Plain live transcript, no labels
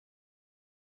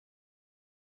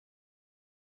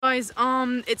Guys,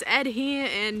 it's Ed here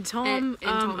and Tom,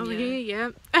 Tom, over here,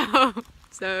 yep.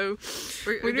 So,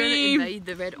 we're gonna invade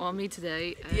the Red Army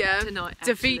today. Tonight,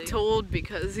 defeat Toad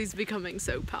because he's becoming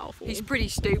so powerful. He's pretty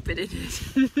stupid,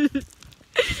 isn't it?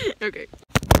 Okay.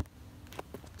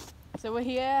 So we're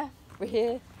here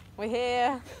to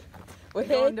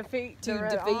defeat the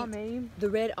Red Army. The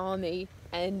Red Army,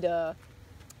 and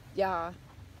yeah,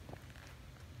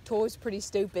 Toad's pretty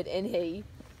stupid, isn't he?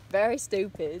 Very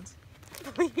stupid.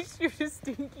 Please shoot a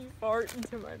stinky fart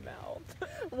into my mouth.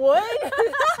 What?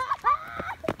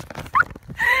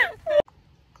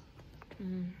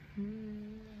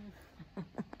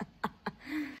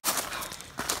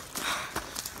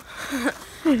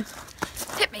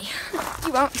 Hit me.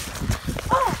 You won't.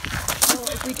 Oh,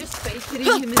 if we just fake hitting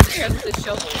him in the head with the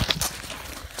shovel.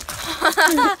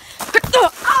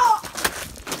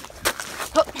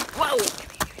 Whoa.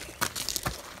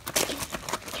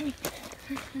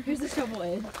 Here's the shovel,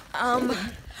 Ed.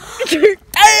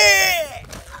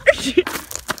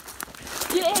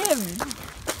 Get him!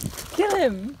 Kill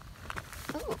him!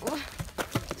 Oh.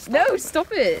 No,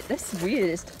 stop it! That's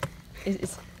weird.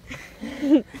 It's...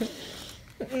 He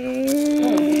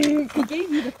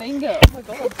gave you the finger. Oh my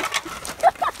god.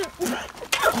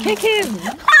 Kick him!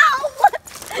 Ow!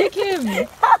 Kick him!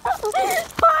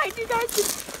 Fine, you guys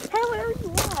just tell whatever you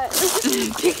want.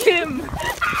 Kick him!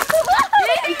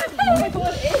 Oh my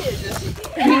god, Ed!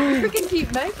 You freaking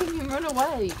keep making him run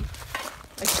away.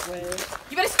 I swear.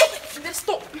 You better stop it! You better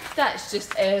stop! That's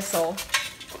just airsoft.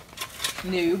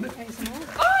 Noob.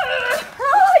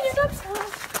 Oh, you nuts!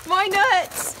 My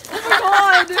nuts! Oh my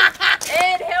god!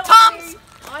 Ed, help me!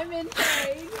 I'm in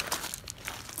pain.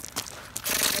 I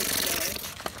swear.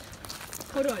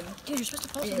 Hold on. Yeah, you're supposed to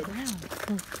fall to the ground.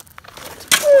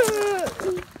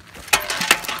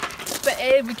 But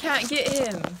Ed, we can't get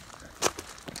him.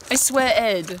 I swear,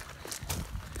 Ed.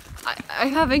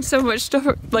 I'm having so much stuff.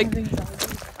 Like,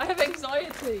 I have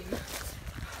anxiety.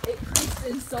 It creeps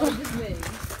inside of me.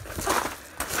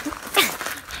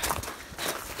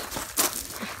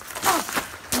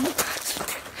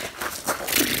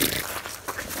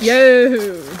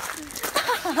 Yo!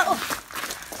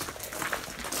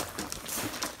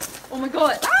 Oh my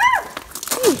god! Ah!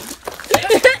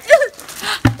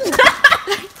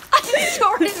 I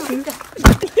shot him!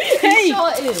 Hey! You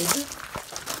shot it!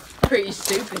 Pretty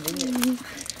stupid, isn't it?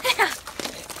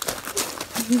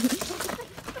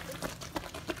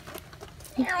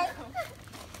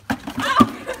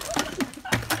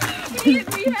 He hit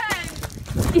me head!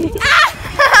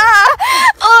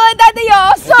 Oh, daddy,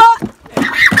 jag sa!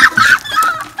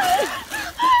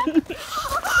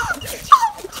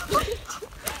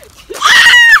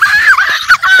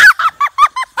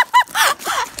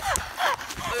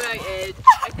 Alright, Ed.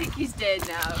 I think he's dead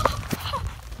now.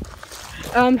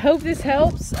 Hope this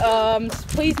helps.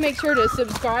 Please make sure to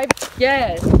subscribe.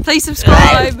 Yes. Please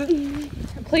subscribe.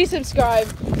 Please subscribe.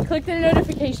 Click the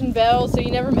notification bell so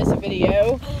you never miss a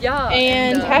video. Yeah.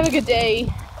 And have a good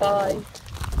day. Bye.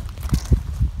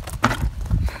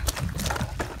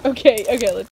 Okay,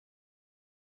 let's.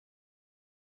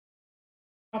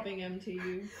 Dropping him to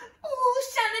you. Oh,